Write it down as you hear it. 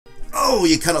Oh,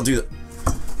 you cannot do that.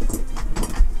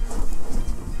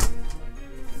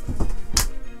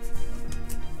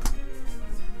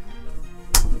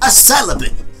 A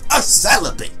celibate! A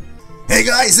celibate! Hey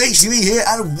guys, HDvee here,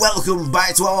 and welcome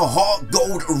back to our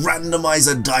HeartGold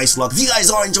Randomizer Dicelocke. If you guys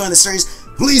are enjoying the series,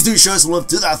 please do show some love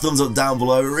to that thumbs up down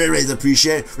below. Really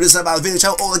appreciate it. Really about the video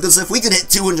channel, all the good stuff. If we can hit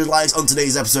 200 likes on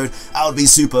today's episode, I would be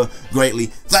super greatly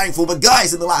thankful. But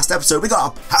guys, in the last episode, we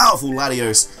got a powerful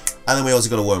Latios, and then we also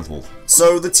got a Wurmple.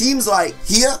 So the team's like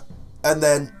here, and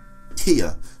then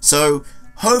here. So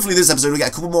hopefully this episode we get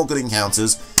a couple more good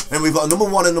encounters. And we've got a number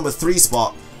 1 and number 3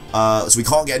 spot. So we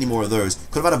can't get any more of those.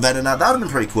 Could have had a Venonat. That would have been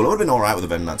pretty cool. I would have been alright with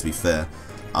a Venonat, to be fair.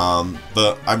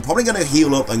 But I'm probably going to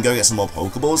heal up and go get some more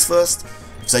Pokeballs first.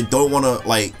 Because I don't want to,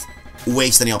 like,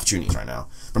 waste any opportunities right now.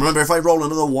 But remember, if I roll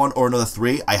another 1 or another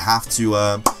 3, I have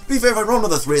to, be fair, if I roll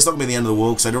another 3, it's not going to be the end of the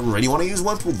world. Because I don't really want to use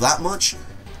Wurmple that much.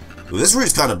 Well, this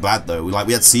route's kind of bad, though. We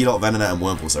had Seedot, Venonat, and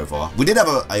Wurmple so far. We did have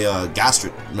a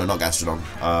no, not Gastrodon.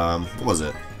 What was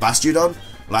it? Bastiodon?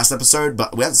 Last episode,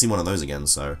 but we haven't seen one of those again,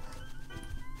 so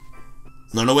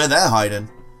don't know where they're hiding.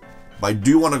 But I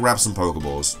do want to grab some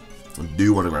Pokeballs.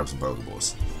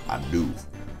 I do.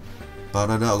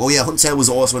 Oh yeah, Huntail was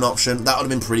also an option. That would have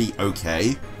been pretty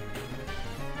okay.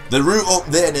 The route up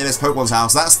there near this Pokemon's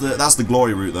house, that's the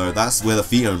glory route though. That's where the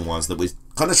Pheon was that we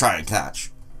kind of try and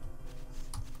catch.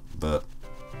 But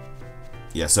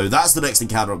yeah, so that's the next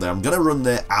encounter up there. I'm gonna run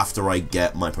there after I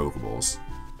get my Pokeballs.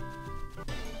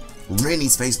 Really need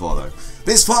spacebar though.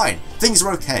 But it's fine. Things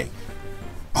are okay.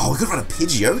 Oh, we could run a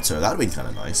Pidgeotto. That would have been kind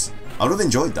of nice. I would have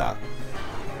enjoyed that.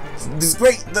 It's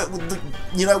great that,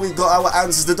 you know, we've got our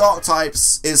answers. The dark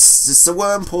types. It's a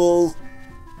Wurmple.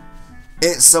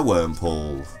 It's a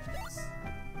Wurmple.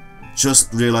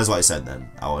 Just realised what I said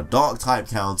then. Our dark type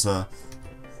counter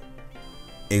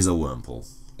is a Wurmple.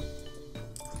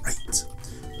 Right.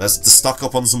 Let's just stock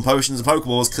up on some potions and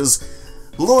Pokeballs, because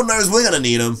Lord knows we're going to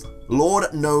need them.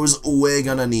 Lord knows we're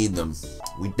gonna need them.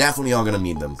 We definitely are gonna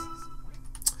need them.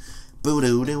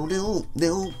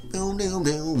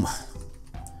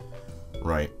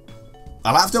 Right.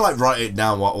 I'll have to like write it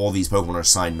down what all these Pokemon are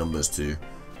assigned numbers to.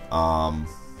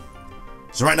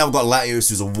 So right now we've got Latios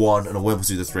who's a 1 and a Wurmple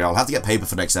who's a 3. I'll have to get paper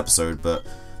for next episode, but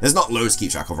there's not loads to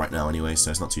keep track of right now anyway,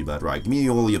 so it's not too bad. Right, give me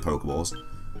all your Pokeballs.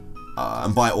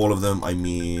 And by all of them, I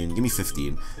mean, give me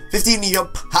 15. 15 of your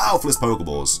powerfulest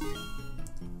Pokeballs.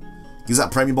 Use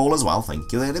that Premier Ball as well,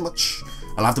 thank you very much.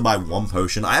 I'll have to buy 1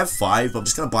 potion. I have 5, but I'm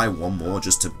just going to buy 1 more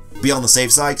just to be on the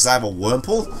safe side, because I have a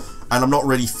Wurmple, and I'm not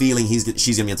really feeling she's going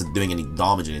to be able to doing any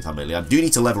damage anytime lately. I do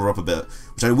need to level her up a bit,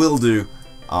 which I will do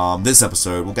this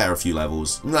episode. We'll get her a few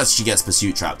levels. Unless she gets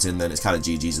Pursuit trapped in, then it's kind of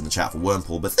GG's in the chat for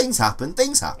Wurmple, but things happen,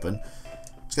 Just going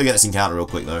to get this encounter real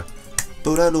quick, though.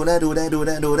 Oh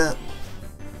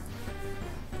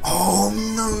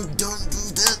no, don't do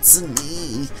that to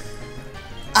me.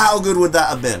 How good would that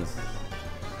have been?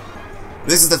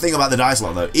 This is the thing about the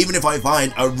Dicelocke though. Even if I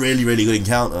find a really, really good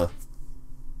encounter,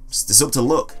 it's up to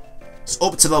luck. It's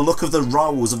up to the luck of the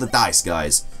rolls of the dice,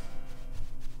 guys.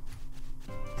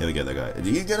 Here we go, there, guy. Are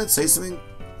you gonna say something?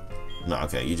 No,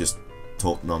 okay, you just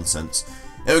talk nonsense.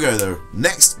 Here we go, though.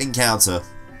 Next encounter.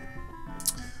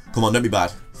 Come on, don't be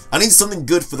bad. I need something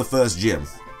good for the first gym.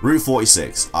 Route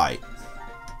 46. Aight.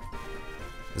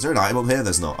 Is there an item up here?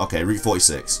 There's not. Okay, Route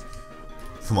 46.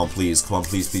 Come on, please. Come on,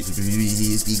 please, please,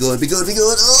 please. Be good, be good, be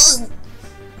good. Oh!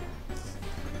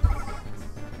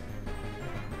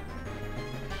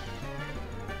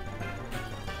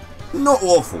 Not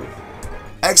awful.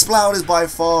 Exploud is by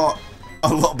far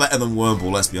a lot better than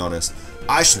Wurmple, let's be honest.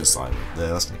 I should have silent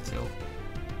there. That's going to kill.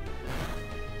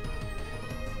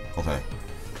 Okay.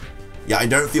 Yeah, I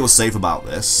don't feel safe about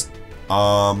this.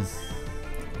 Oh,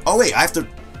 wait. I have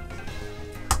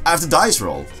to dice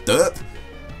roll. Derp.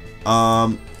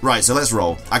 Right, so let's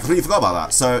roll. I completely forgot about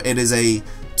that. So it is a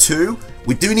 2.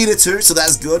 We do need a 2, so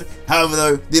that's good. However,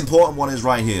 though, the important one is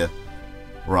right here.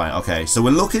 Right, okay. So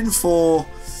we're looking for...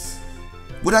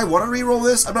 Would I want to reroll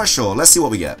this? I'm not sure. Let's see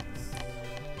what we get.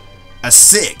 A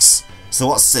 6. So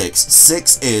what's 6?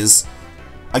 6 is...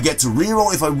 I get to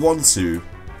reroll if I want to,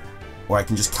 or I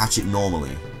can just catch it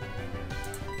normally.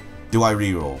 Do I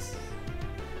reroll?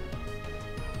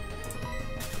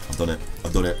 I've done it.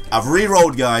 I've done it. I've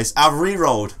re-rolled, guys. I've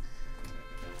re-rolled.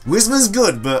 Whisper's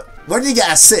good, but when you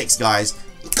get a 6, guys,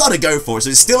 you gotta go for it.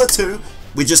 So it's still a 2.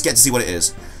 We just get to see what it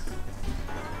is.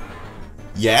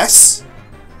 Yes.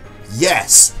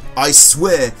 Yes. I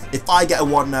swear, if I get a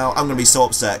 1 now, I'm gonna be so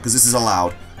upset because this is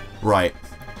allowed. Right.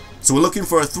 So we're looking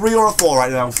for a 3 or a 4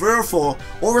 right now. 3 or a 4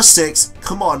 or a 6.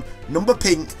 Come on. Number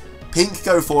pink. Pink,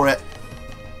 go for it.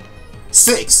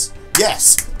 6.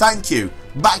 Yes. Thank you.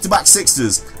 Back-to-back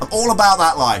sixes. I'm all about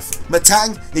that life.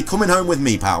 Matang, you're coming home with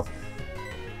me, pal.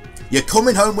 You're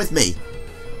coming home with me.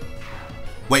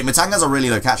 Wait, Matang has a really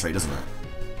low catch rate, doesn't it?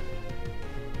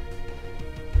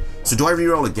 So do I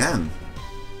reroll again?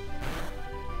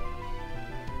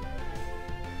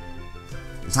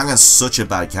 Matang has such a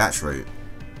bad catch rate.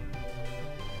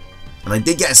 And I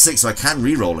did get a 6, so I can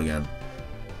reroll again.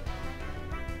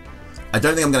 I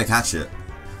don't think I'm going to catch it.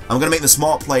 I'm going to make the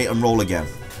smart play and roll again.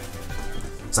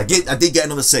 So I did get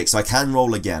another 6, so I can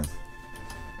roll again.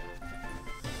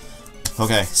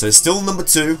 Okay, so it's still number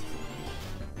 2.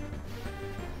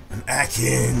 And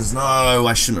Ekans, no,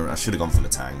 I should have gone for the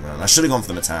Matang, man. I should have gone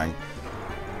for the Matang.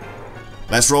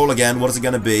 Let's roll again. What is it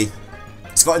going to be?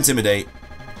 It's got Intimidate.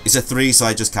 It's a 3, so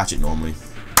I just catch it normally.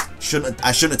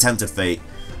 I shouldn't have tempted Fate.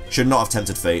 Should not have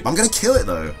tempted Fate. But I'm going to kill it,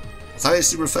 though. Psy is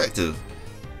super effective.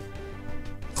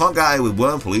 Can't get away with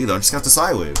Wurmple either. I'm just going to have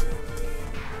to Psywave.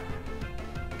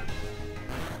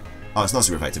 Oh, it's not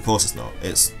super effective. Of course it's not.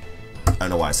 It's... I don't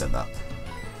know why I said that.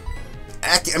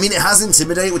 I mean, it has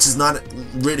Intimidate, which is not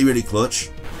really, really clutch.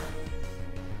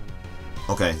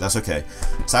 Okay, that's okay.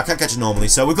 So I can't catch it normally.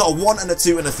 So we've got a 1 and a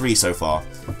 2 and a 3 so far.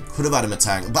 Could have had a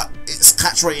Matang, but its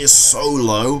catch rate is so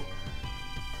low.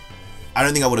 I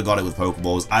don't think I would have got it with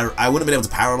Pokeballs. I wouldn't have been able to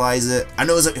paralyze it. I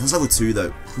know it was level 2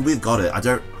 though. Could we have got it? I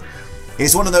don't...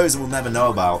 It's one of those that we'll never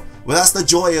know about. Well, that's the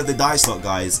joy of the Dicelocke,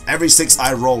 guys. Every 6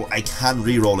 I roll, I can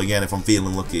re-roll again if I'm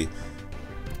feeling lucky.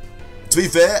 To be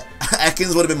fair,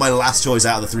 Ekans would have been my last choice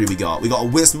out of the 3 we got. We got a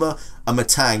Whismur, a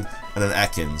Matang, and an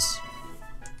Ekans.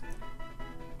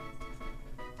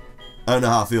 I don't know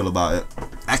how I feel about it.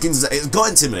 Ekans, it's got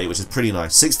Intimidate, which is pretty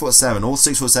nice. 6'7", all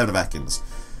 6'7" of Ekans.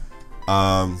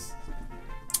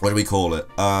 What do we call it?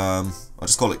 I'll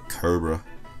just call it Cobra.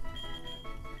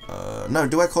 No,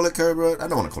 do I call it Cobra? I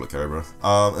don't want to call it Cobra.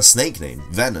 A snake name.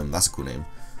 Venom, that's a cool name.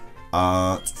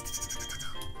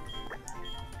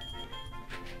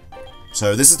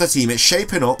 So this is the team. It's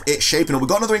shaping up. It's shaping up. We've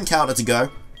got another encounter to go.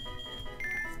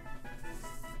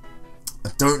 I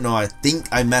don't know. I think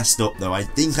I messed up, though. I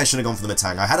think I should have gone for the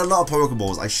Matang. I had a lot of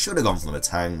Pokeballs. I should have gone for the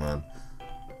Matang, man.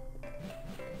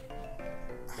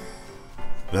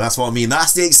 But that's what I mean.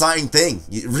 That's the exciting thing.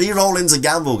 Re-rolling's a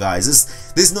gamble, guys.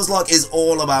 This Nuzlocke is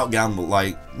all about gamble.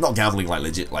 Like, not gambling like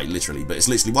legit, like literally, but it's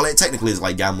literally, well, it technically is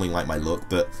like gambling like my luck,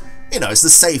 but, you know, it's the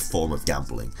safe form of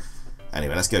gambling.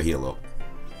 Anyway, let's go heal up.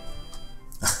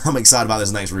 I'm excited about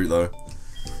this next route, though.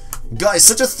 Guys,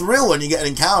 such a thrill when you get an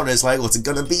encounter. It's like, what's it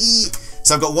gonna be?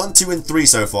 So I've got 1, 2, and 3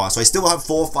 so far. So I still have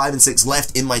 4, 5, and 6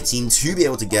 left in my team to be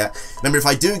able to get. Remember, if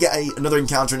I do get another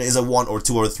encounter and it is a 1 or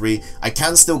 2 or a 3, I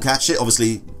can still catch it.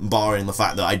 Obviously, barring the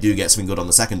fact that I do get something good on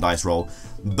the second dice roll.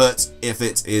 But if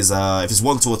it is, if it's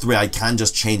 1, 2, or 3, I can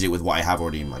just change it with what I have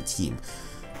already in my team.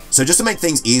 So just to make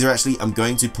things easier, actually, I'm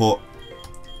going to put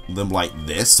them like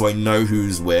this, so I know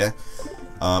who's where.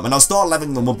 And I'll start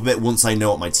leveling them up a bit once I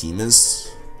know what my team is.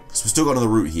 So we've still got another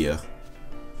route here.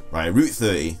 Right, Route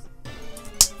 30.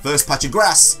 First patch of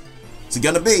grass. What's it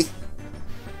gonna be?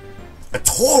 A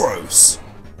Tauros.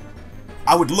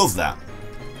 I would love that.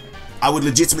 I would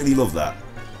legitimately love that.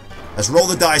 Let's roll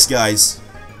the dice, guys.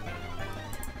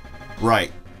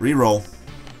 Right, re-roll.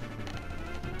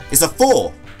 It's a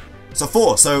 4. It's a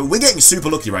 4, so we're getting super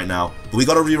lucky right now. But we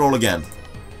gotta re-roll again.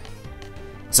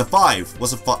 It's a 5.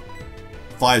 What's a 5?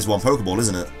 5's one Pokeball,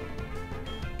 isn't it?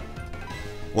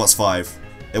 What's 5?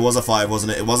 It was a 5,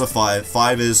 wasn't it? It was a 5.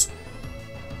 5 is...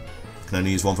 Can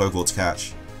only use one Pokeball to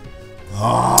catch.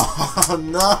 Oh,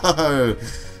 no!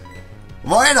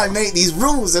 Why did I make these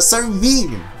rules? They're so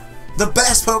mean! The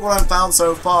best Pokemon I've found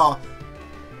so far,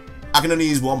 I can only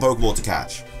use one Pokeball to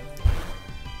catch.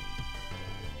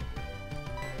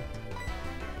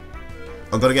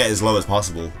 I've got to get it as low as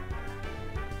possible.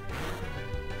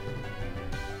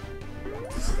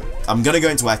 I'm going to go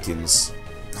into Ekans.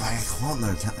 I can't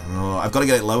though. Oh, I've got to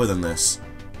get it lower than this.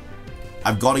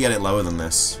 I've got to get it lower than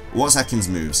this. What's Ekans'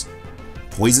 moves?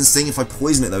 Poison Sting. If I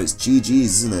poison it though, it's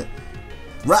GG's, isn't it?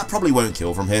 Rat probably won't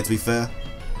kill from here, to be fair.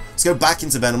 Let's go back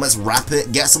into Venom. Let's wrap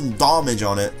it. Get some damage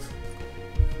on it.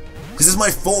 Because this is my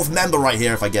 4th member right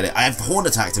here if I get it. I have Horn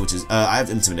Attack, which is... I have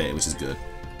Intimidated, which is good.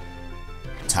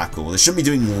 Tackle. They shouldn't be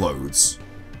doing loads.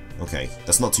 Okay,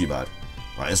 that's not too bad.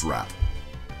 Right, let's wrap.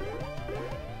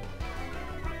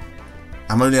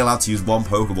 I'm only allowed to use one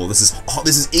Pokeball. This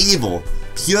is evil.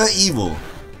 Pure evil.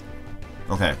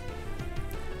 Okay.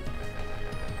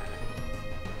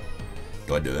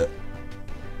 Do I do it?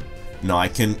 No, I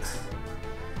can...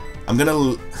 I'm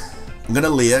gonna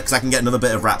Leer, because I can get another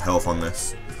bit of Wrap health on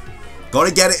this.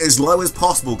 Gotta get it as low as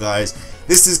possible, guys.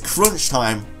 This is crunch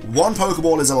time. One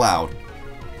Pokeball is allowed.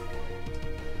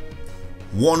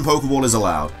 1 Pokeball is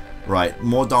allowed. Right,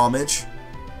 more damage.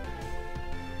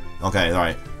 Okay,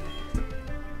 alright.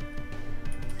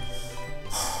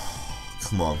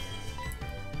 Come on.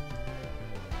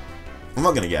 I'm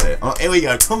not gonna get it. Oh, here we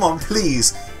go. Come on,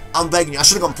 please. I'm begging you. I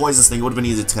should have gone Poison Sting. It would have been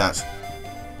easy to catch.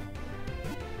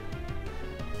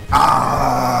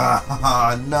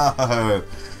 Ah, no.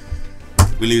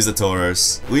 We lose the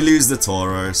Tauros. We lose the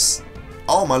Tauros.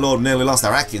 Oh my lord, nearly lost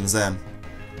our Ekans then.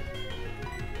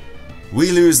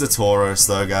 We lose the Tauros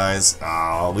though, guys.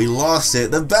 Oh, we lost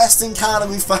it. The best encounter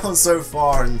we found so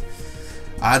far. And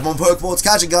I had 1 Pokeball to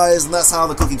catch it, guys. And that's how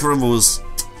the cookie crumbles.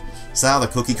 That's how the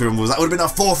cookie crumbles. That would have been our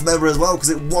 4th member as well, because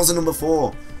it wasn't number 4.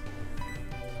 Alright,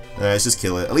 let's just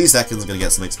kill it. At least Ekan's gonna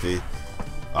get some XP.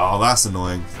 Oh, that's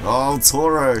annoying. Oh,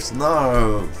 Tauros,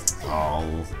 no.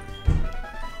 Oh.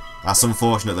 That's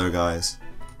unfortunate though, guys.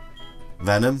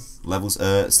 Venom, levels,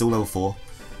 still level 4.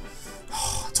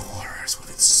 Oh, Tauros would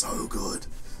have been so good.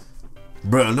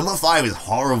 Bro, number 5 is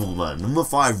horrible, man. Number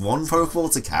 5, 1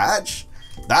 Pokeball to catch?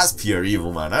 That's pure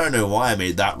evil, man. I don't know why I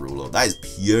made that rule up. That is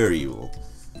pure evil.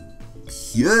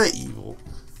 Pure evil.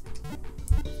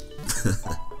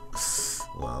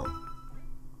 Wow.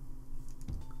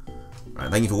 Alright,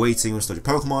 thank you for waiting. Restore your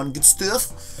Pokemon. Good stuff.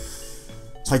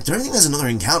 So I don't think there's another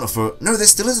encounter for... No, there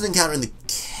still is an encounter in the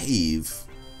cave.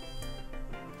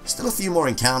 Still a few more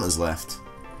encounters left.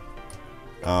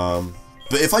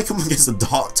 But if I come against a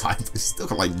dark type, I've still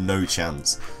got like no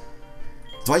chance.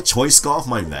 Do I Choice Scarf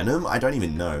my Venom? I don't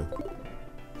even know.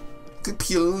 Good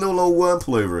cute little old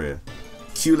Wurmple over here.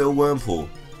 Cute little Wurmple.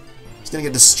 It's gonna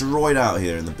get destroyed out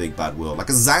here in the big bad world. Like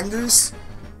a Zangoose?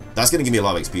 That's gonna give me a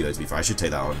lot of XP though, to be fair. I should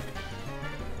take that on.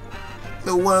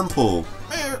 Little Wurmple.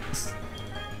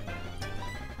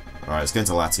 Alright, let's go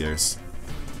into Latios.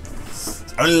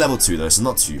 Only level 2 though, so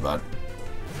not too bad.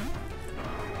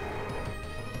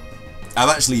 I'm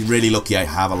actually really lucky I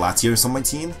have a Latios on my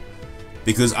team,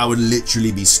 because I would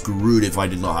literally be screwed if I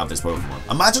did not have this Pokemon.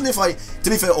 Imagine if I... To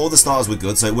be fair, all the stars were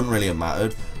good, so it wouldn't really have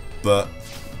mattered. But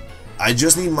I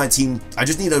just need my team... I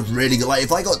just need a really good... Like,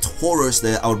 if I got Tauros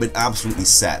there, I would have been absolutely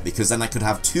set, because then I could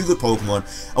have 2 good Pokemon.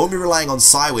 I wouldn't be relying on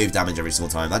Psywave damage every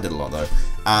single time. That did a lot, though.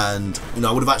 And, you know,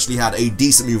 I would have actually had a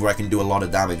decent move where I can do a lot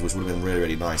of damage, which would have been really,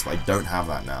 really nice. But I don't have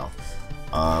that now.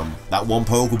 That 1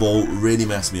 Pokeball really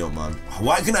messed me up, man.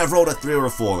 Why couldn't I have rolled a 3 or a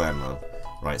 4 then, man?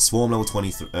 Right, Swarm level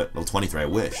 23, I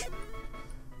wish.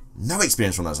 No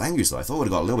experience from that Zangoose, though. I thought I would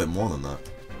have got a little bit more than that.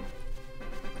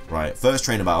 Right, first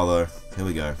trainer battle, though. Here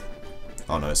we go.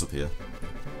 Oh, no, it's up here.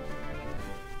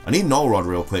 I need Null Rod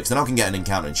real quick, so then I can get an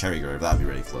encounter in Cherry Grove. That'd be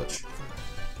really clutch.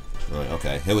 Right,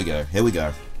 okay, here we go. Here we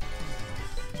go.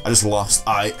 I just lost.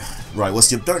 Right, well,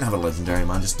 still don't have a legendary,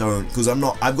 man. Just don't, because I'm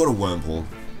not. I've got a Wurmple.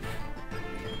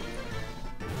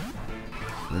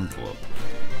 Wurmple.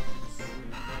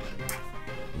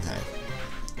 Okay.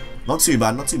 Not too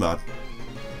bad. Not too bad.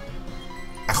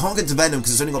 I can't get to Venom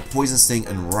because it's only got Poison Sting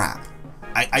and Wrap.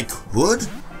 I could,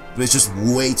 but it's just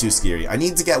way too scary. I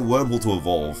need to get Wurmple to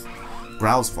evolve.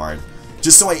 Growl's fine.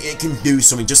 Just so it can do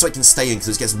something, just so it can stay in,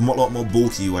 because it gets a lot more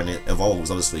bulky when it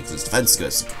evolves, obviously, because its defense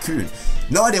goes. It's a cocoon.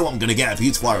 No idea what I'm going to get, if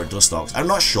Beautifly or Dustox. I'm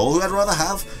not sure who I'd rather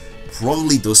have.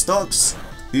 Probably Dustox.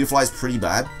 Beautifly's pretty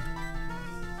bad.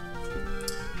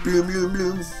 Bloom, bloom,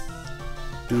 bloom.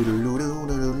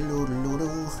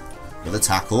 Another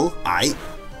tackle. Aight.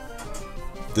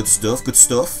 Good stuff, good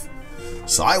stuff.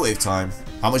 Psywave time.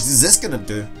 How much is this going to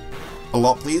do? A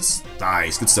lot, please.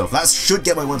 Nice, good stuff. That should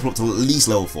get my Wurmple up to at least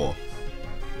level 4.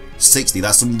 60,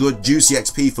 that's some good juicy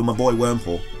XP for my boy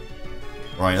Wurmple.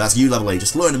 Right, that's you level 8.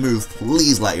 Just learn a move,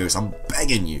 please, Latios. I'm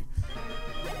begging you.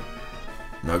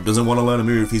 Nope, doesn't want to learn a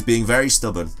move. He's being very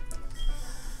stubborn.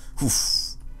 Oof.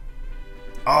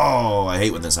 Oh, I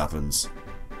hate when this happens.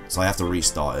 So I have to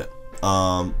restart it.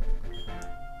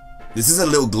 This is a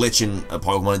little glitch in a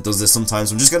Pokemon. It does this sometimes.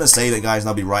 So I'm just going to save it, guys, and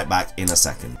I'll be right back in a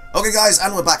second. Okay, guys,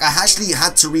 and we're back. I actually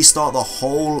had to restart the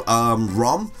whole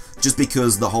ROM, just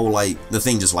because the whole, the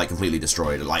thing just, completely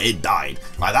destroyed it. It died.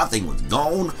 That thing was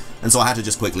gone. And so I had to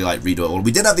just quickly, redo it all.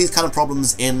 We did have these kind of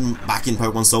problems back in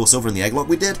Pokemon Soul Silver in the Egglocke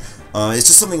we did. It's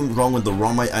just something wrong with the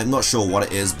ROM. I'm not sure what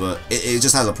it is, but it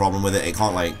just has a problem with it. It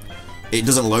can't, it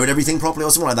doesn't load everything properly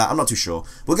or something like that. I'm not too sure.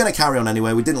 We're going to carry on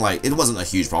anyway. We didn't it wasn't a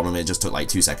huge problem. It just took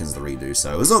 2 seconds to redo.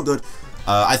 So it was all good.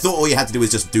 I thought all you had to do was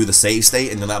just do the save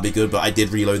state and then that'd be good. But I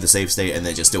did reload the save state and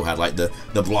it just still had the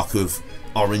block of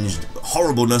orange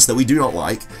horribleness that we do not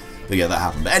like. But yeah, that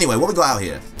happened. But anyway, what we got out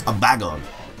here? A Bagon.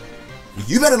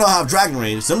 You better not have Dragon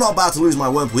Range. So I'm not about to lose my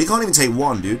Wurmple. He can't even take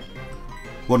 1, dude.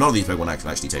 Well, none of these Pokemon can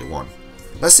actually take 1.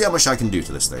 Let's see how much I can do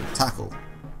to this thing. Tackle.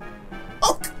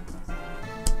 Okay.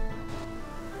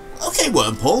 Okay,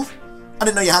 Wurmple. I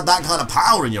didn't know you had that kind of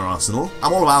power in your arsenal.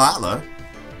 I'm all about that, though.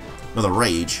 Another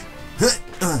rage.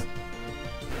 Why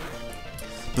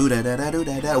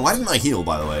didn't I heal,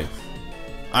 by the way?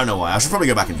 I don't know why. I should probably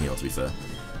go back and heal, to be fair.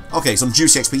 Okay, some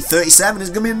juicy XP. 37 is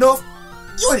going to be enough.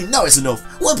 You already know it's enough.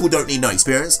 Whirlpool don't need no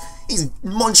experience. He's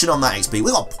munching on that XP.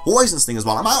 We got Poison Sting as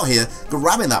well. I'm out here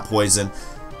grabbing that poison.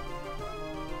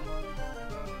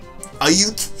 Are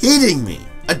you kidding me?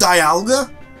 A Dialga?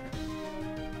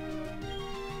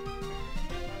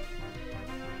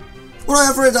 What do I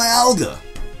have for a Dialga?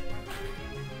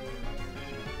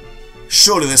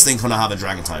 Surely this thing cannot have a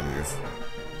Dragon type move.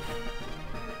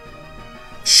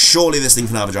 Surely this thing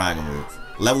can have a Dragon move.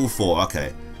 Level 4,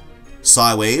 okay.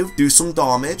 Psywave, do some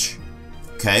damage.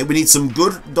 Okay, we need some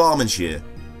good damage here.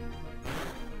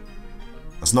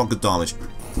 That's not good damage.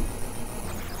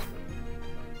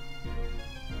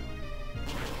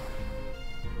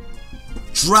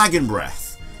 Dragon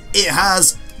Breath. It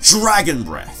has Dragon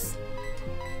Breath.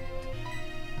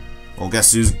 Well,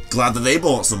 guess who's glad that they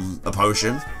bought a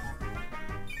potion.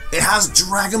 It has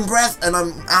Dragon Breath, and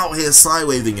I'm out here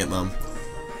Psywaving it, man.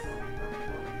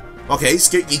 Okay,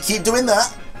 you keep doing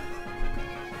that.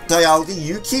 Dialga,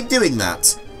 you keep doing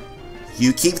that.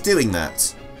 You keep doing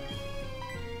that.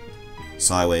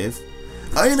 Psywave.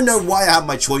 I don't even know why I have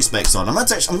my choice specs on. I'm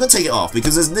gonna take it off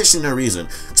because there's literally no reason.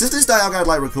 Because if this Dialga had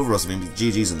like recover or something,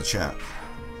 GG's in the chat.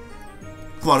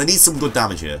 Come on, I need some good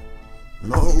damage here.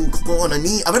 No, come on,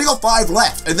 I've only got 5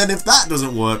 left. And then if that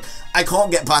doesn't work, I can't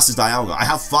get past this Dialga. I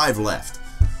have 5 left.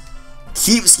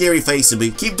 Keep scary facing me.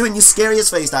 Keep doing your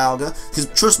scariest face, Dialga. Because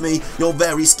trust me, you're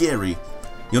very scary.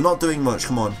 You're not doing much.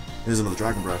 Come on. Here's another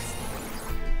Dragon Breath.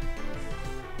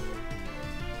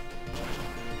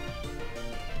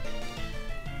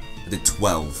 I did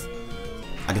 12.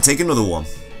 I can take another one.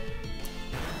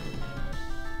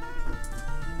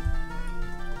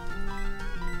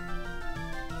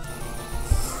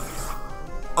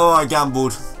 Oh, I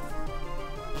gambled.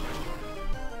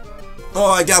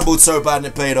 Oh, I gambled so bad and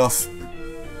it paid off.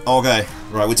 Okay,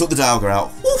 right, we took the Dialga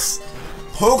out. Oof.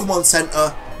 Pokemon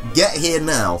Center, get here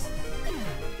now.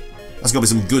 That's got to be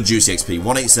some good juicy XP.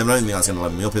 187, I don't think that's going to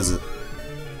level me up, is it? Oh,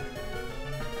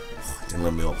 it didn't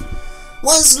level me up.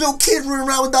 What is this little kid running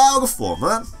around with Dialga for,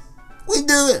 man? What are you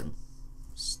doing?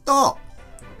 Stop.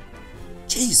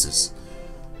 Jesus.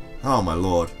 Oh, my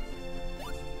lord.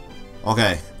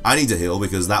 Okay, I need to heal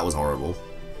because that was horrible.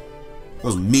 That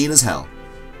was mean as hell.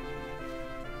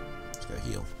 Let's go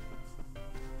heal.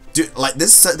 Dude, like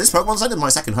this Pokemon Center is my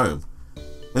second home.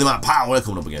 With the amount of power we're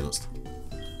coming up against.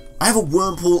 I have a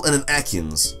Wurmple and an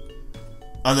Ekans.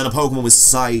 And then a Pokemon with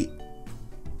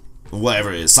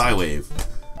whatever it is, Psywave.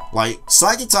 Like,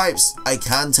 Psychic types I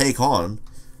can take on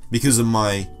because of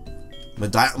my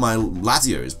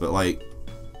Latios, but like,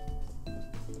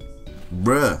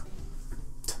 bruh.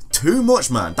 Too much,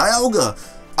 man. Dialga.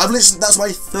 That's my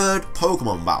 3rd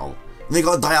Pokemon battle. And they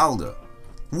got Dialga.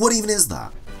 What even is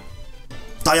that?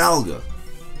 Dialga.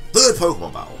 3rd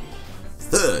Pokemon battle.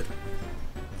 3rd.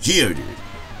 Geodude.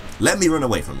 Let me run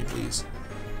away from you, please.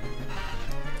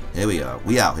 Here we are.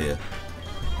 We out here.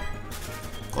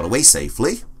 Got away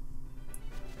safely.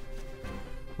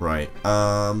 Right.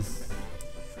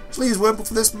 Should I use Wurmple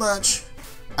for this match?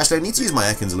 Actually, I need to use my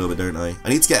Ekans a little bit, don't I? I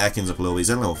need to get Ekans up a little bit. He's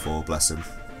only level 4, bless him.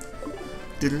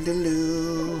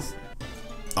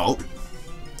 Oh.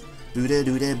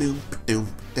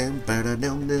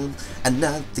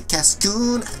 Another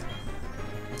Cascoon.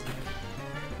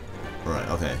 Right,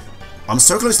 okay. I'm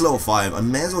so close to level 5, I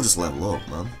may as well just level up,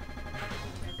 man.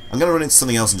 I'm gonna run into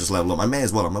something else and just level up. I may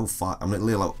as well. I'm level 5. I'm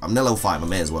near level 5. I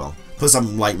may as well. Plus,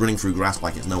 I'm like running through grass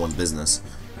like it's no one's business.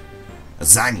 A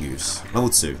Zangoose, level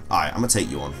 2. Alright, I'm gonna take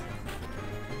you on.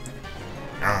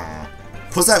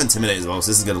 Plus, I have Intimidate as well, so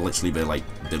this is gonna literally be like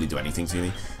barely do anything to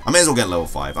me. I may as well get level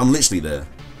 5. I'm literally there.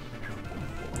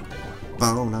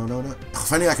 Oh, no.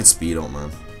 If only I could speed up, man.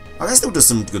 I can still do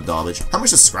some good damage. How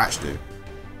much does Scratch do?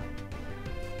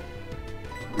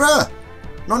 Bruh!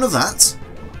 None of that.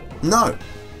 No.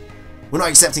 We're not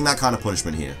accepting that kind of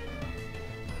punishment here.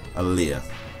 Aaliyah.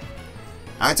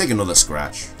 I can take another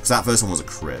Scratch, because that first one was a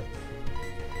crit.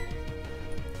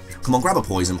 Come on, grab a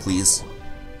poison, please.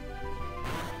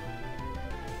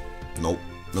 Nope.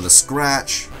 Another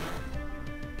Scratch.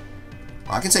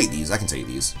 I can take these. I can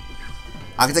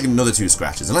take another 2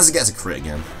 Scratches, unless it gets a crit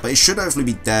again. But it should hopefully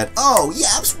be dead. Oh, yeah,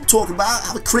 I was talking about.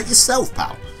 Have a crit yourself,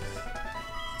 pal.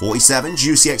 47,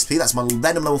 juicy XP. That's my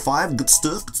Venom level 5. Good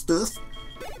stuff, good stuff.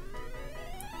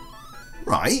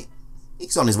 Right.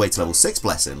 He's on his way to level 6,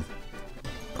 bless him.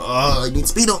 Oh, I need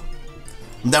speed up.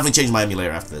 I'm definitely changing my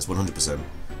emulator after this, 100%.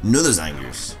 Another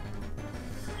Zangoose.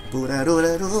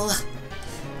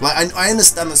 Like, I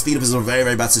understand that speed up is a very,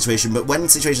 very bad situation, but when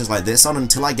situations like this on,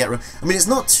 until I get... I mean, it's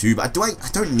not too bad. I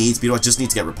don't need speed up, I just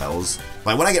need to get repels.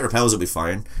 Like, when I get repels, it'll be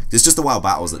fine. It's just the wild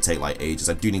battles that take, like, ages.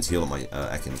 I do need to heal up my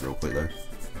Ekans real quick, though.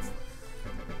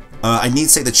 I need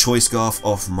to take the Choice Scarf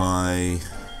off my...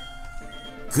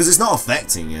 Because it's not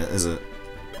affecting it, is it?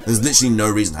 There's literally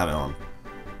no reason to have it on.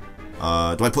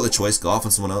 Do I put the Choice Scarf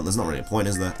on someone else? There's not really a point,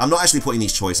 is there? I'm not actually putting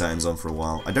these choice items on for a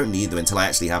while. I don't need them until I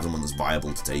actually have someone that's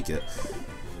viable to take it.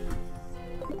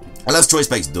 Unless Choice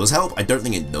Specs does help. I don't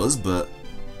think it does, but...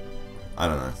 I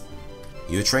don't know.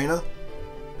 You a trainer?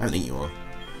 I don't think you are.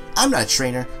 I'm not a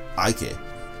trainer. Okay.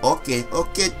 Okay.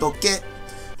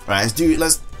 Alright,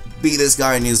 let's beat this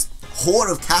guy in his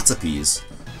horde of Caterpies.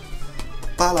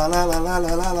 Ba la la la la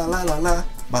la la la la la la.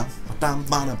 Ba ba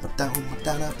ba ba ba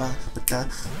ba ba.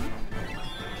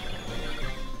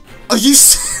 Are you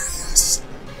serious?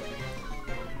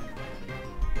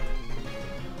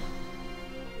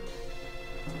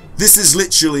 This is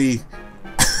literally...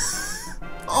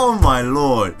 Oh my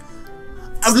lord.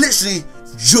 I've literally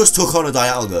just took on a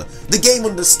Dialga. The game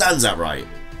understands that, right?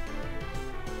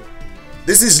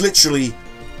 This is literally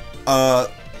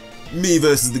me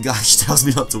versus the guy she tells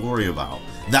me not to worry about.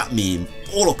 That meme,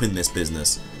 all up in this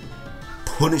business.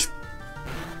 Punish...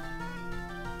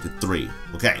 The 3.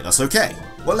 Okay, that's okay.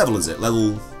 What level is it?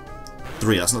 Level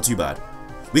 3, that's not too bad.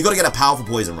 We gotta get a powerful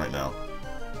poison right now.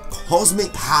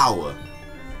 Cosmic Power.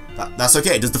 That's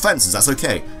okay, it does defenses, that's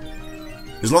okay.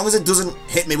 As long as it doesn't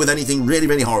hit me with anything really,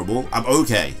 really horrible, I'm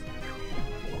okay.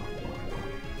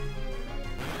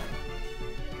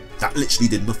 That literally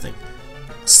did nothing.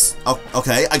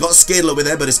 Okay, I got scared a little bit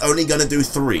there, but it's only gonna do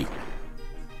 3.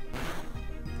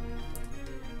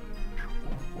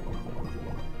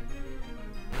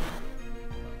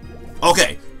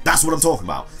 Okay, that's what I'm talking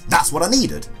about. That's what I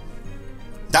needed.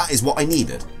 That is what I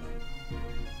needed.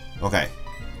 Okay,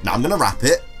 now I'm gonna wrap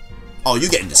it. Oh,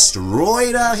 you're getting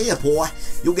destroyed out here, boy.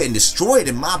 You're getting destroyed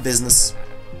in my business.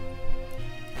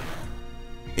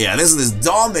 Yeah, this is this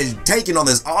damage taking on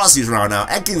this Arceus right now.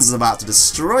 Ekans is about to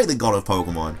destroy the god of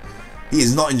Pokemon. He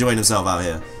is not enjoying himself out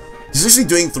here. He's actually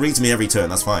doing 3 to me every turn.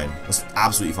 That's fine. That's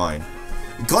absolutely fine.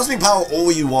 Cosmic Power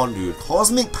all you want, dude.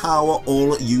 Cosmic Power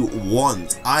all you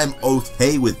want. I'm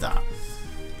okay with that.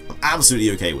 I'm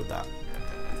absolutely okay with that.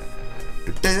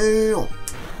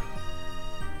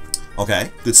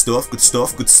 Okay, good stuff, good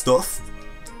stuff, good stuff.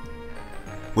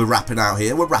 We're rapping out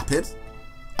here, we're rapping.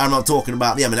 I'm not talking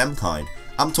about the M&M kind.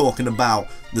 I'm talking about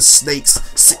the snakes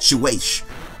situation.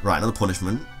 Right, another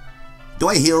punishment. Do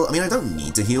I heal? I mean, I don't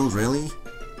need to heal, really.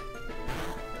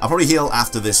 I'll probably heal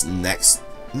after this next...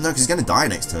 No, because he's going to die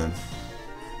next turn.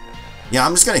 Yeah,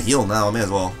 I'm just going to heal now, I may as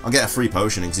well. I'll get a free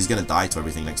potion because he's going to die to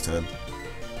everything next turn.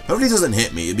 Hopefully he doesn't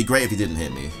hit me. It'd be great if he didn't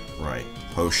hit me. Right,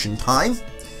 potion time.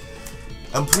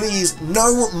 And please,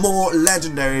 no more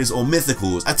legendaries or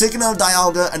mythicals. I've taken out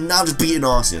Dialga and now just beating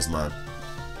Arceus, man.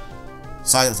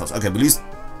 Silence touch. Okay, but at least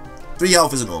 3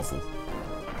 health isn't awful.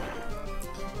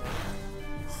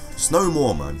 Just no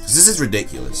more, man. Because this is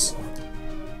ridiculous.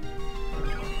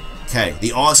 Okay,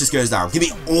 the Arceus goes down. Give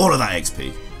me all of that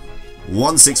XP.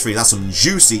 163. That's some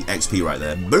juicy XP right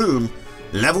there. Boom.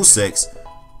 Level 6.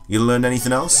 You learned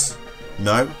anything else?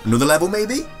 No? Another level,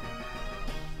 maybe?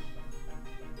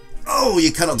 Oh,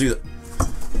 you cannot do that.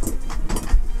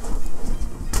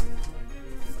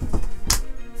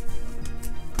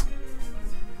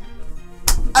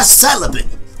 A celibate!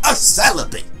 A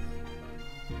celibate!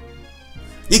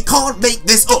 You can't make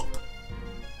this up!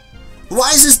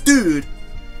 Why is this dude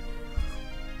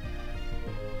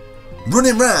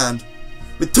running around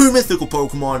with 2 mythical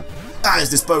Pokemon at his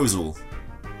disposal?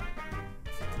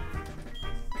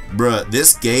 Bruh,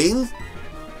 this game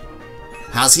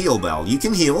has Heal Bell. You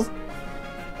can heal.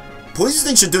 Poison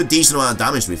Sting should do a decent amount of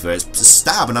damage to be fair. It's a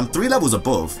stab and I'm 3 levels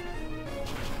above.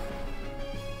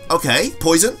 Okay,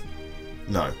 poison?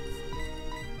 No.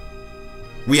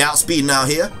 We outspeed now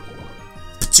here.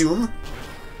 Patoon.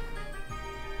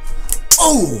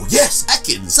 Oh, yes,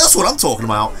 Ekans. That's what I'm talking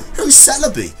about. Who's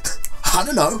Celebi? I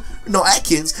don't know. Not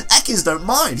Ekans. Ekans don't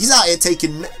mind. He's out here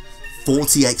taking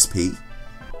 40 XP.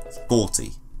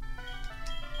 40.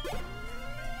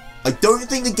 I don't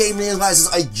think the game realizes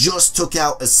I just took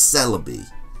out a Celebi.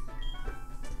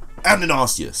 And an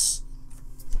Arceus.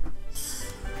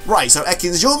 Right, so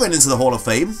Ekans, you're going into the Hall of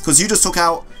Fame, because you just took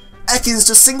out... Ekans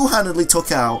just single-handedly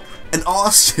took out an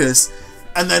Arceus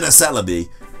and then a Celebi.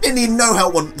 Didn't need no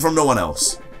help from no one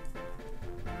else.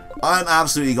 I'm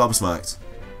absolutely gobsmacked.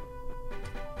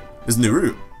 There's a new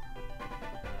route.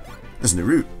 There's a new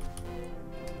route.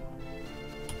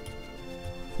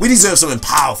 We deserve something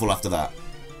powerful after that.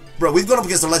 Bro, we've gone up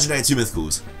against the legendary 2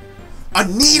 mythicals. A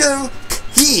Nido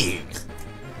King!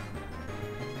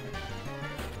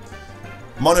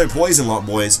 Mono Poison Lock,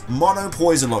 boys. Mono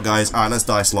Poison Lock, guys. Alright, let's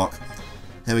Dicelocke.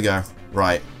 Here we go.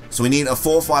 Right. So we need a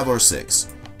 4, 5, or a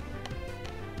 6.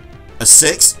 A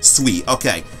 6? Sweet.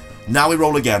 Okay. Now we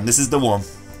roll again. This is the one.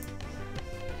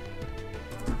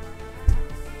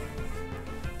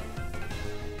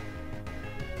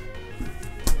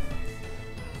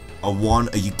 A 1?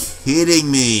 Are you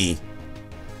kidding me?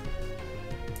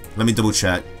 Let me double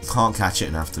check. Can't catch it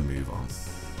and have to move on.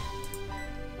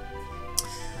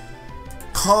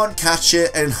 Can't catch it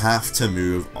and have to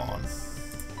move on.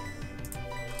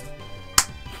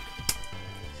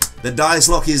 The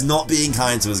Dicelocke is not being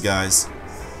kind to us, guys.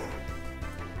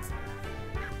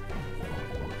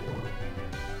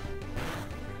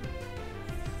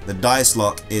 The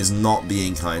Dicelocke is not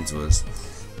being kind to us.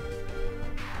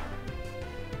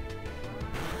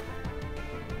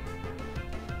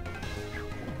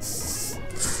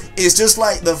 It's just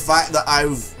like the fact that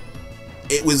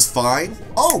it was fine.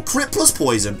 Oh, crit plus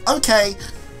poison. Okay.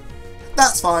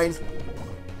 That's fine.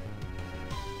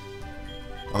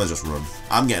 I'm gonna just run.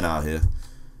 I'm getting out of here.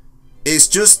 It's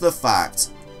just the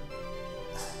fact.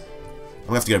 I'm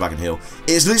gonna have to go back and heal.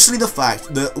 It's literally the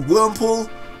fact that Wurmple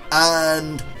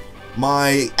and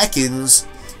my Ekans,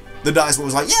 the Dicelocke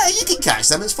was like, yeah, you can catch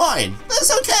them, it's fine.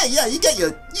 It's okay, yeah, you get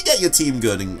your team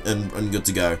good and good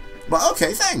to go. But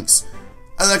okay, thanks.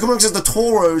 And then I come across the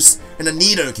Tauros and the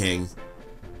Nido King,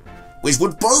 which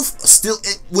would both still,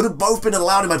 it would have both been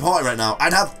allowed in my party right now.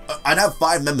 I'd have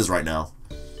 5 members right now,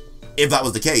 if that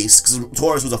was the case, because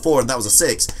Tauros was a 4 and that was a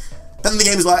 6. Then the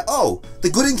game is like, oh,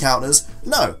 the good encounters,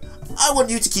 no. I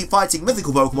want you to keep fighting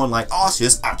mythical Pokemon like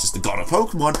Arceus, I'm just the god of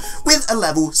Pokemon, with a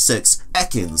level 6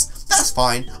 Ekans. That's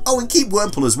fine. Oh, and keep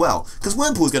Wurmple as well, because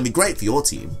Wurmple is going to be great for your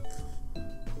team.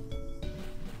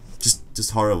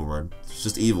 Just horrible, man. It's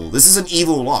just evil. This is an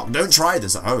evil lock. Don't try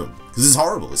this at home, because it's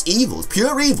horrible. It's evil. It's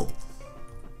pure evil.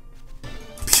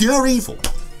 Pure evil.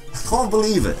 I can't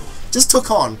believe it. Just took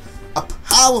on a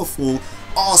powerful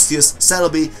Arceus,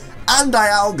 Celebi, and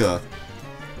Dialga.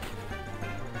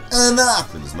 And that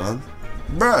happens, man.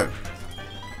 Bro.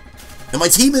 And my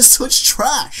team is such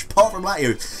trash, apart from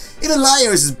Latios. Even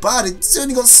Latios is bad, it's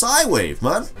only got Psywave,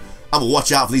 man. I'm gonna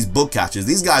watch out for these bug catchers.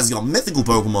 These guys got mythical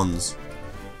Pokemons.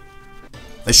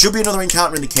 There should be another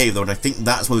encounter in the cave, though, and I think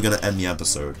that's where we're gonna end the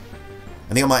episode.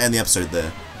 I think I might end the episode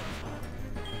there.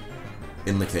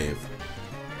 In the cave.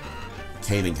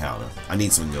 Cave encounter. I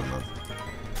need something good, man.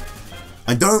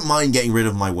 I don't mind getting rid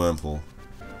of my Wurmple.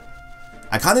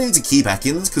 I kind of need to keep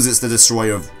Ekans because it's the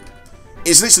destroyer of...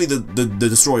 It's literally the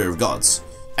destroyer of gods.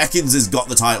 Ekans has got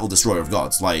the title destroyer of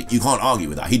gods. Like, you can't argue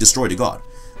with that. He destroyed a god.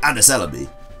 And a Celebi.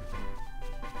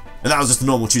 And that was just a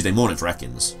normal Tuesday morning for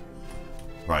Ekans.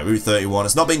 Right, Route 31.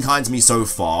 It's not been kind to me so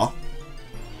far.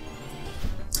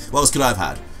 What else could I have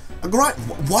had? Right,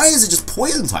 why is it just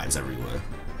poison types everywhere?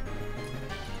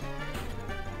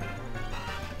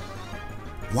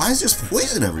 Why is there just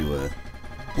poison everywhere?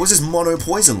 What's this mono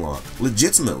poison lock?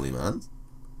 Legitimately, man.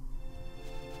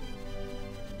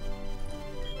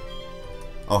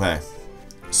 Okay.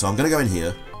 So I'm gonna go in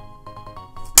here.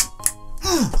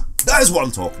 That is what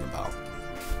I'm talking about.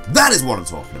 That is what I'm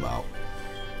talking about.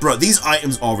 Bro, these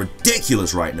items are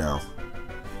ridiculous right now.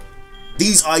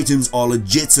 These items are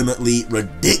legitimately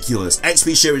ridiculous.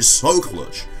 XP share is so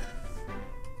clutch.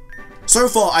 So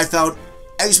far, I found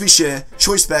XP share,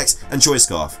 choice specs, and choice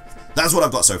scarf. That's what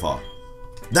I've got so far.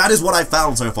 That is what I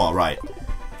found so far, right.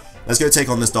 Let's go take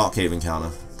on this Dark Cave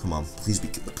encounter. Come on, please be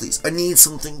good, please. I need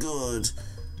something good.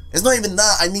 It's not even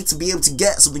that, I need to be able to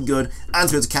get something good and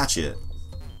to be able to catch it.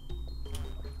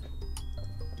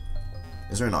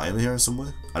 Is there an item here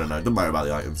somewhere? I don't know, don't worry about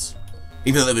the items.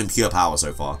 Even though they've been pure power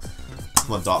so far.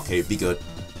 Come on, Dark Cave, be good.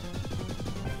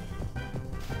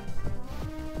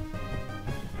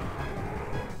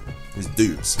 It's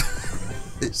dupes.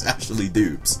 It's actually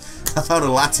dupes. I found a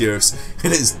Latios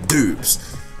and it's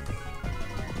dupes.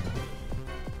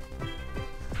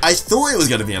 I thought it was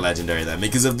going to be a legendary then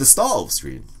because of the start off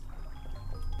screen.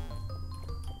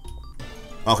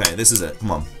 Okay, this is it.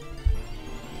 Come on.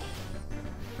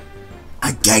 A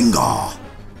Gengar!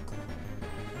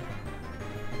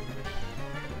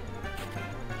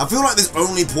 I feel like there's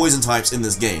only poison types in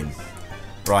this game.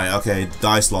 Right, okay,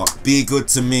 Dicelocke, be good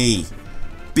to me.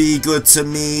 Be good to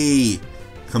me.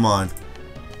 Come on.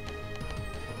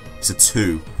 It's a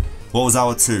 2. What was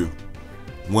our 2?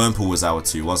 Wurmple was our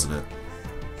 2, wasn't it?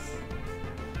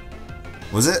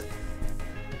 Was it?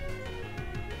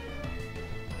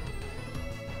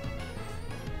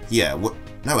 Yeah, what?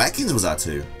 No, Ekans was our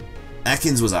 2.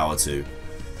 Ekans was our 2.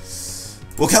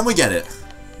 Well, can we get it?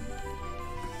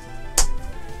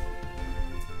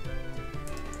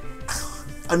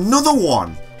 Another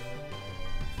one!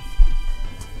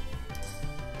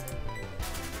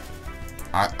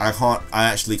 I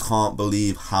actually can't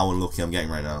believe how unlucky I'm getting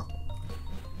right now.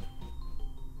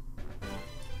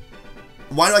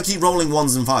 Why do I keep rolling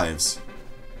 1s and 5s?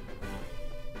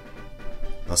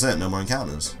 That's it, no more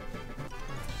encounters.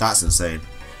 That's insane.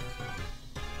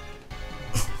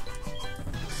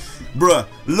 Bruh,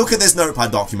 look at this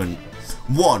notepad document.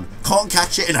 1, can't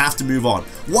catch it and have to move on.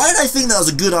 Why did I think that was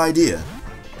a good idea?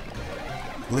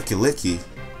 Licky licky.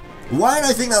 Why did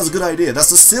I think that was a good idea? That's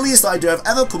the silliest idea I've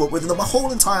ever come up with in my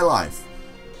whole entire life.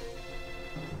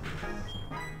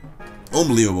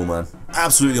 Unbelievable, man.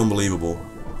 Absolutely unbelievable.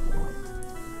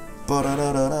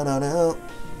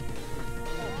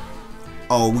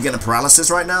 Oh, we're getting a paralysis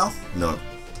right now? No.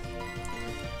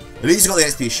 At least you got the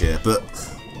XP share, but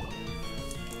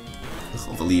I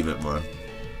can't believe it, man.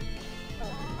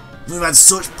 We've had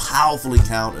such powerful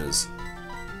encounters.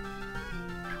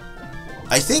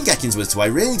 I think Ekans was too. I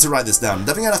really need to write this down. I'm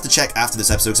definitely gonna have to check after this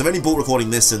episode, because I've only bought recording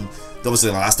this and obviously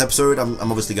the last episode. I'm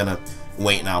obviously gonna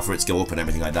wait now for it to go up and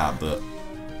everything like that, but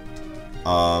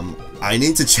I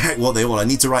need to check what they want. I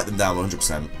need to write them down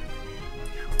 100%.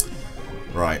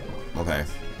 Right, okay.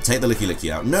 Take the Licky Licky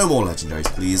out. No more legendaries,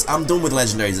 please. I'm done with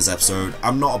legendaries this episode.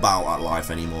 I'm not about that life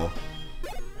anymore.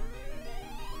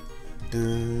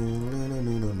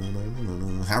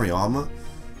 Harry Armor.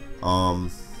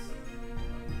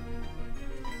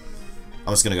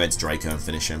 I'm just going to go into Draco and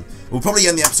finish him. We'll probably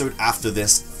end the episode after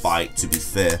this fight, to be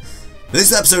fair. But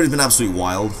this episode has been absolutely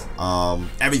wild.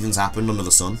 Everything's happened under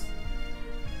the sun.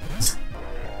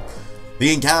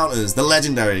 The encounters, the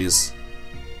legendaries.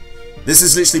 This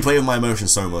is literally playing with my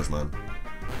emotions so much, man.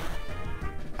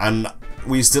 And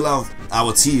we still have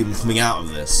our team coming out of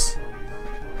this.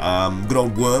 Good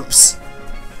old Wurmps.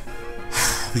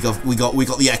 We got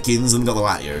the Ekans and we got the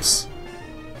Latios.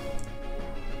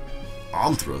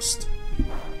 Arm thrust.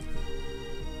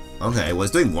 Okay, well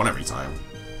it's doing 1 every time.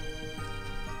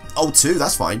 Oh, 2,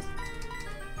 that's fine.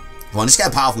 Come on, just get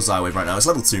a powerful Psywave right now. It's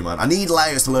level 2, man. I need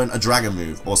Latios to learn a dragon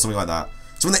move or something like that.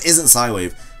 Something that isn't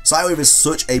Psywave. Psywave is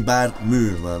such a bad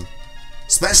move, man.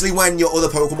 Especially when your other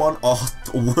Pokemon are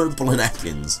Wurmple and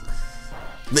Ekans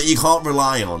that you can't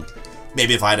rely on.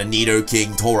 Maybe if I had a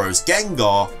Nidoking, Tauros,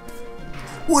 Gengar,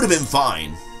 would have been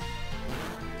fine.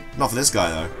 Not for this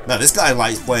guy, though. No, this guy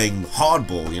likes playing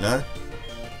hardball, you know?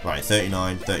 Right,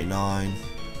 39, 39.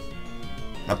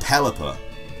 A Pelipper.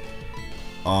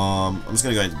 I'm just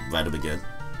gonna go into random again.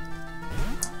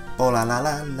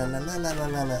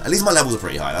 At least my levels are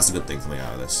pretty high. That's a good thing coming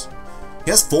out of this.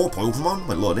 He has 4 Pokemon?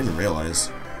 My lord, I didn't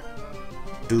realize.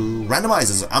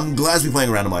 Randomizers. I'm glad to be playing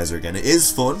a randomizer again. It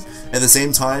is fun. At the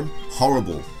same time,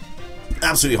 horrible.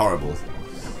 Absolutely horrible.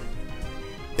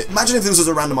 Imagine if this was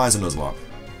a randomizer Nuzlocke.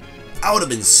 I would have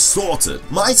been sorted.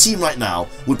 My team right now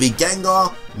would be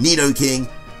Gengar, Nidoking,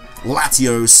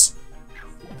 Latios,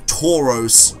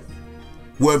 Tauros,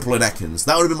 Wurmple and Ekans.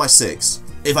 That would have been my 6,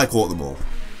 if I caught them all.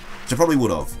 Which I probably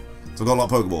would have. So I've got a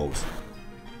lot of Pokeballs.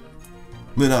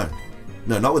 No,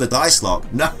 not with a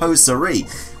Dicelocke. No, siree.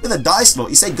 With a Dicelocke,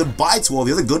 you say goodbye to all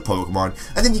the other good Pokemon,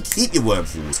 and then you keep your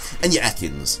Wurmples and your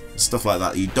Ekans. Stuff like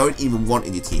that you don't even want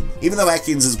in your team. Even though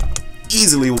Ekans is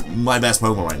easily my best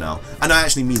Pokemon right now. And I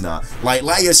actually mean that. Like,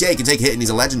 Latios, yeah, he can take a hit and he's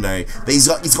a legendary, but he's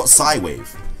got Psywave.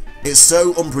 It's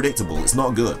so unpredictable, it's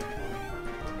not good.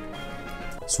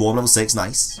 Swarm level 6,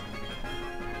 nice.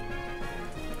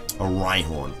 A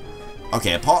Rhyhorn.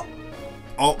 Okay, apart...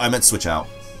 Oh, I meant to switch out.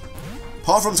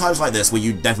 Apart from times like this where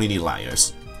you definitely need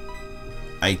Latios.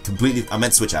 I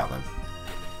meant to switch out then.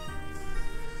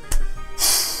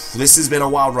 This has been a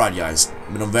wild ride, guys.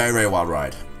 It's been a very, very wild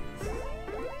ride.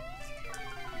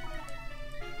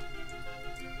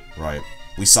 Right,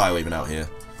 we Psywaving out here.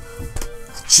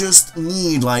 Just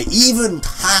need, like, even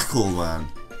tackle, man.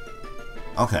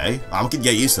 Okay, I can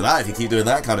get used to that if you keep doing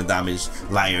that kind of damage,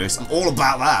 Latios. I'm all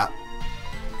about that.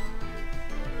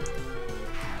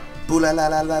 Boo la la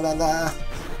la la la la.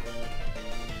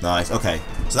 Nice, okay.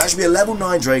 So that should be a level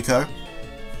 9 Draco.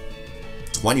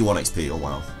 21 XP, oh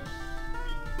wow.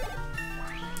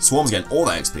 Swarm's getting all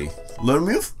that XP. Learn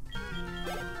move?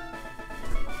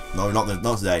 No,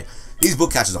 not today. These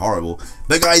book catches are horrible.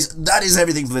 But guys, that is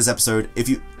everything for this episode. If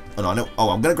you... Oh, no, I know.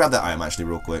 Oh, I'm going to grab that item actually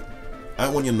real quick. I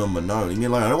don't want your number, no. Leave me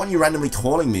alone. I don't want you randomly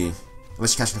calling me.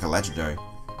 Unless you catch like a legendary.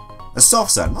 A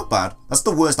soft set, not bad. That's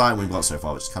the worst item we've got so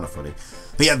far, which is kind of funny.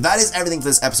 But yeah, that is everything for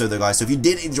this episode though, guys. So if you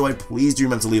did enjoy, please do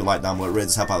remember to leave a like down below. It really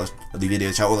does help out the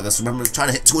video channel. Like, remember, trying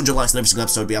to hit 200 likes in every single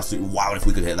episode would be absolutely wild if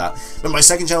we could hit that. Remember my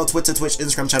second channel, Twitter, Twitch,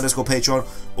 Instagram channel, Discord, Patreon.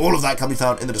 All of that can be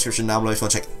found in the description down below if you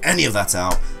want to check any of that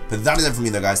out. But that is it from me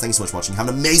though, guys. Thank you so much for watching. Have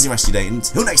an amazing rest of your day. And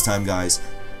until next time, guys,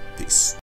 Peace.